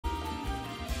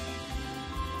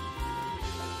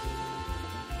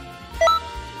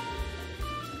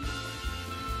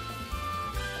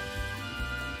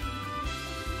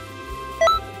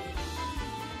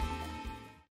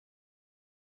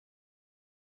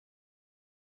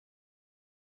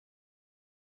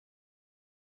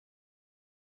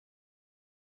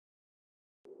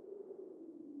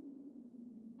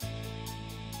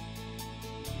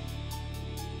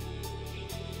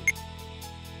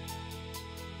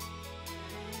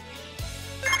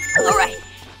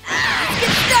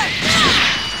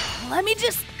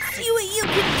just see what you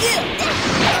can do.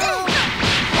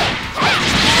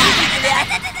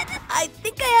 I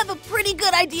think I have a pretty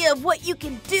good idea of what you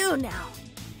can do now.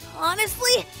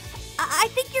 Honestly, I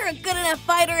think you're a good enough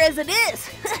fighter as it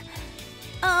is.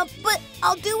 But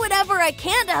I'll do whatever I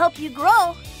can to help you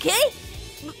grow, okay?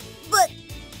 But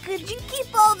could you keep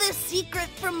all this secret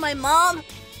from my mom?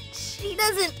 She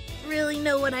doesn't really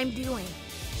know what I'm doing.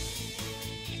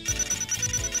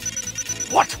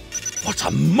 What? What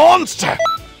a monster!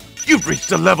 You've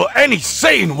reached a level any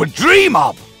sane would dream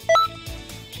of!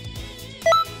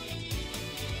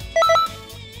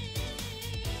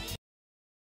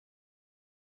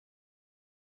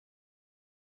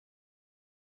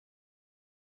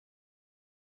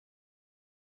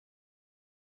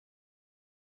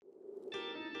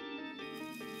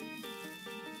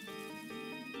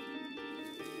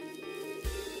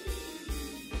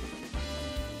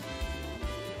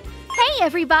 Hey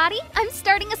everybody, I'm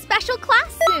starting a special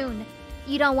class soon.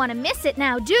 You don't want to miss it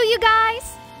now, do you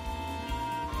guys?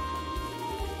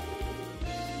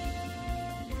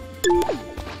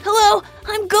 Hello,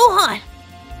 I'm Gohan.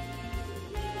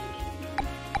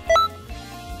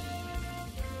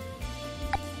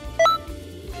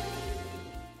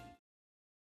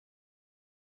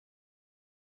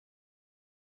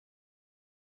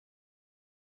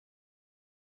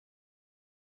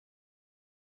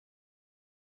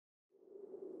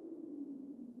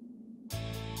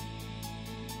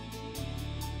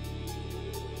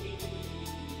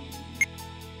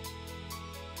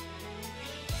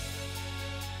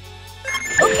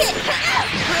 Okay,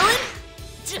 Krillin,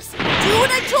 just do what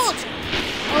I told you,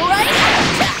 all right?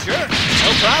 Sure,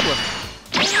 no problem.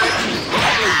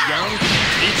 Young,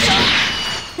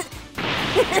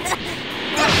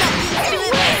 I'm not used to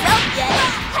it myself yet.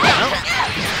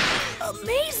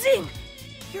 Amazing!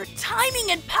 Your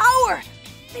timing and power,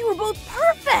 they were both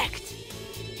perfect.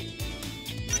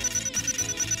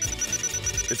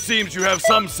 It seems you have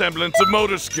some semblance of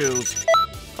motor skills.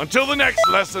 Until the next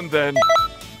lesson, then.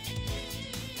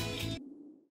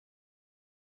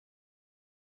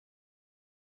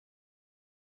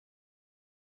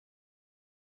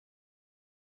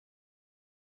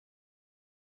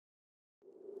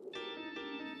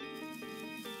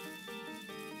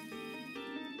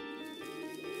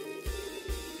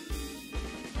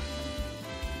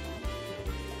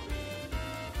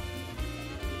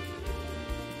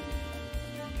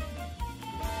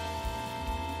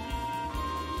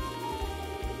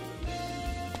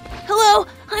 Hello,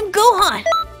 I'm Gohan.